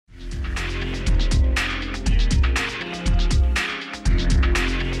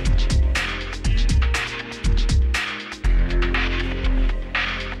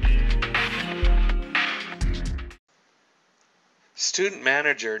Student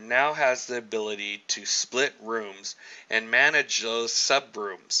Manager now has the ability to split rooms and manage those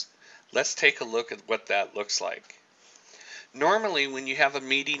subrooms. Let's take a look at what that looks like. Normally, when you have a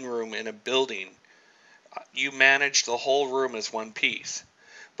meeting room in a building, you manage the whole room as one piece.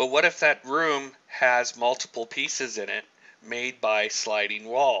 But what if that room has multiple pieces in it made by sliding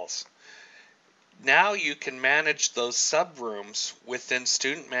walls? Now you can manage those subrooms within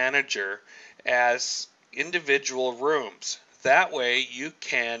Student Manager as individual rooms. That way you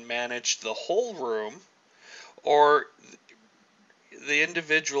can manage the whole room or the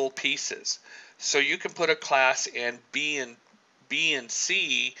individual pieces. So you can put a class in B and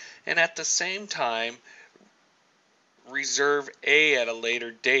C, and at the same time reserve A at a later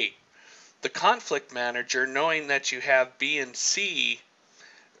date. The conflict manager, knowing that you have B and C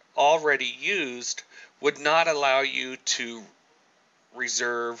already used, would not allow you to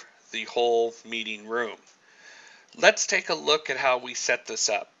reserve the whole meeting room. Let's take a look at how we set this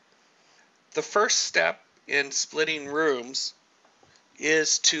up. The first step in splitting rooms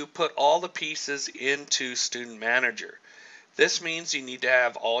is to put all the pieces into Student Manager. This means you need to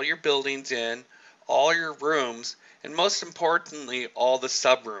have all your buildings in, all your rooms, and most importantly, all the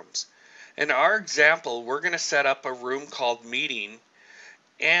subrooms. In our example, we're going to set up a room called Meeting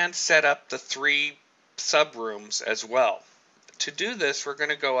and set up the 3 subrooms as well. To do this, we're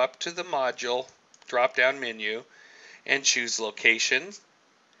going to go up to the Module drop-down menu and choose Location,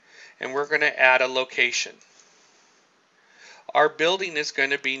 and we're going to add a location. Our building is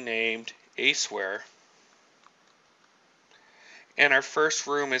going to be named Aceware, and our first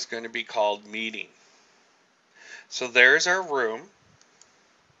room is going to be called Meeting. So there's our room,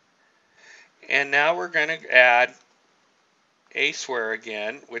 and now we're going to add Aceware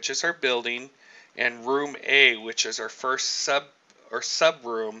again, which is our building, and room A, which is our first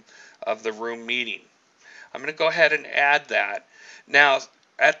subroom of the room Meeting. I'm going to go ahead and add that. Now,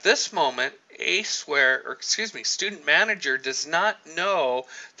 at this moment, Student Manager does not know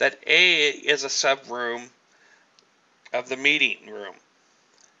that A is a subroom of the meeting room.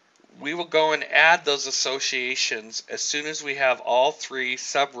 We will go and add those associations as soon as we have all 3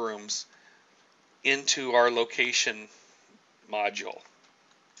 subrooms into our location module.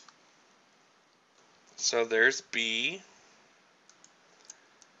 So there's B,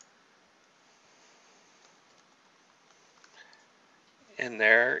 and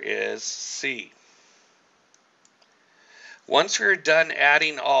there is C. Once we're done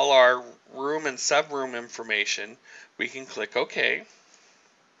adding all our room and subroom information, we can click OK.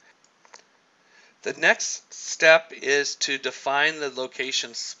 The next step is to define the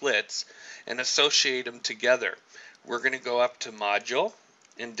location splits and associate them together. We're going to go up to Module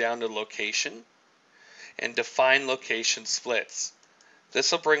and down to Location and define location splits.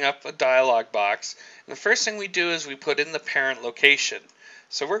 This will bring up a dialog box, and the first thing we do is we put in the parent location.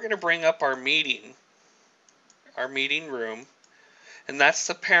 So we're going to bring up our meeting room, and that's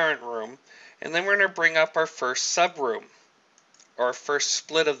the parent room, and then we're going to bring up our first subroom, or our first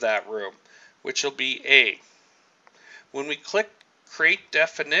split of that room, which will be A. When we click Create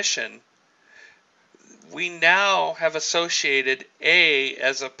Definition, we now have associated A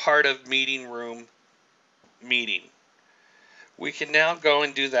as a part of meeting room Meeting. We can now go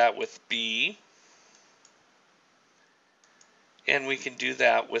and do that with B, and we can do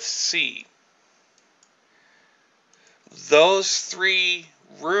that with C. Those 3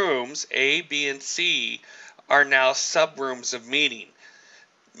 rooms, A, B, and C, are now subrooms of Meeting.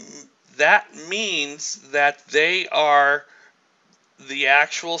 That means that they are the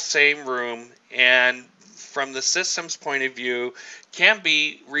actual same room, and from the system's point of view, can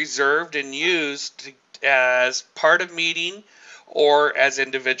be reserved and used as part of Meeting or as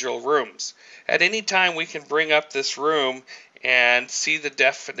individual rooms. At any time, we can bring up this room and see the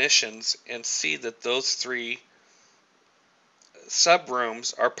definitions and see that those 3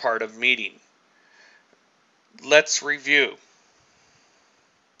 subrooms are part of Meeting. Let's review.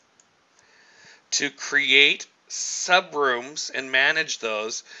 To create subrooms and manage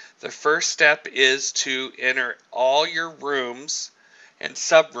those, the first step is to enter all your rooms and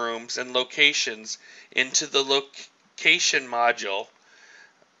subrooms and locations into the location module,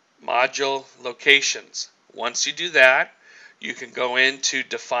 locations. Once you do that, you can go into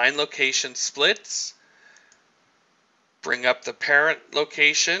define location splits, bring up the parent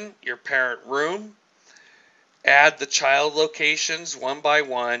location, your parent room, add the child locations one by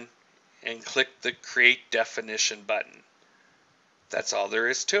one, and click the Create Definition button. That's all there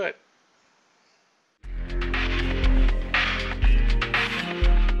is to it.